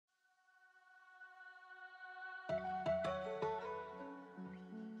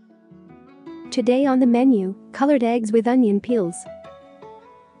Today on the menu, colored eggs with onion peels.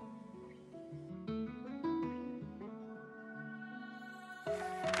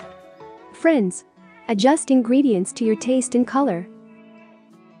 Friends, adjust ingredients to your taste and color.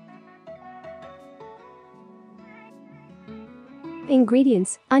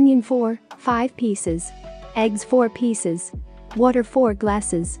 Ingredients: onion 5 pieces, eggs 4 pieces, water 4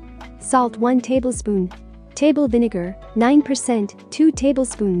 glasses, salt 1 tablespoon, table vinegar 9% 2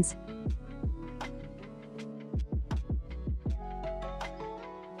 tablespoons.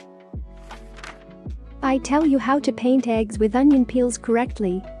 I tell you how to paint eggs with onion peels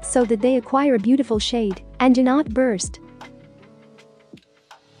correctly so that they acquire a beautiful shade and do not burst.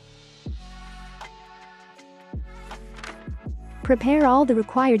 Prepare all the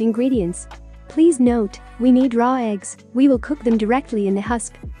required ingredients. Please note, we need raw eggs. We will cook them directly in the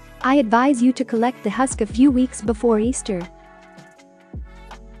husk. I advise you to collect the husk a few weeks before Easter.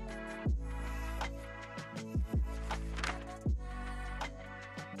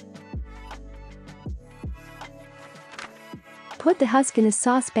 Put the husk in a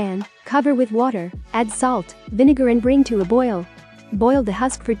saucepan, cover with water, add salt, vinegar and bring to a boil. Boil the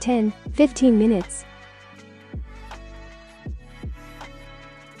husk for 10-15 minutes.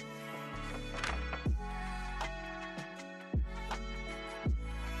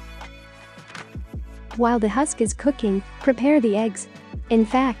 While the husk is cooking, prepare the eggs. In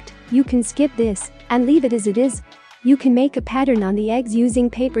fact, you can skip this and leave it as it is. You can make a pattern on the eggs using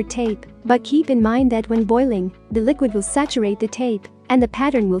paper tape, but keep in mind that when boiling, the liquid will saturate the tape and the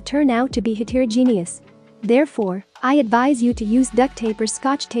pattern will turn out to be heterogeneous. Therefore, I advise you to use duct tape or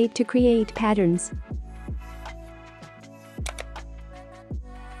scotch tape to create patterns.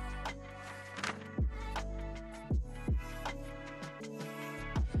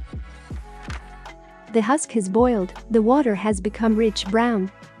 The husk has boiled, the water has become rich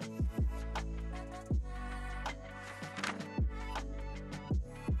brown.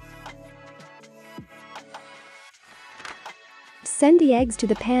 Send the eggs to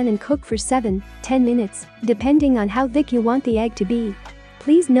the pan and cook for 7-10 minutes, depending on how thick you want the egg to be.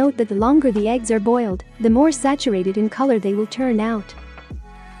 Please note that the longer the eggs are boiled, the more saturated in color they will turn out.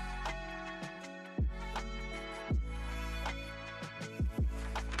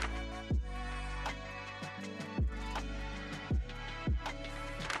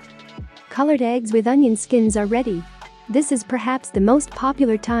 Colored eggs with onion skins are ready. This is perhaps the most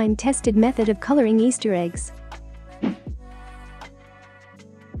popular time-tested method of coloring Easter eggs.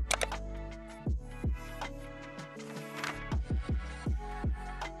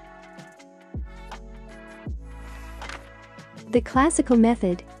 The classical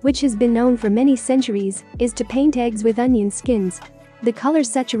method, which has been known for many centuries, is to paint eggs with onion skins. The color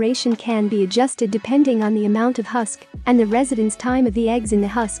saturation can be adjusted depending on the amount of husk and the residence time of the eggs in the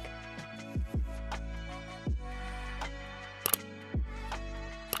husk.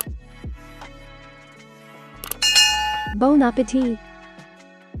 Bon appetit!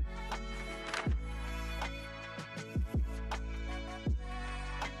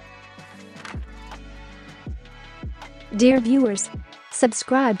 Dear viewers,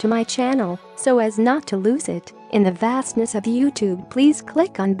 subscribe to my channel so as not to lose it. In the vastness of YouTube, please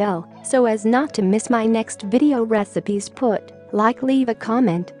click on bell so as not to miss my next video recipes. Put like, leave a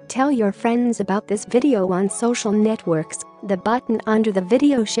comment, tell your friends about this video on social networks. The button under the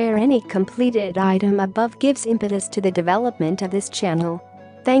video, share any completed item above, gives impetus to the development of this channel.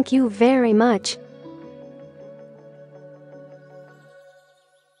 Thank you very much.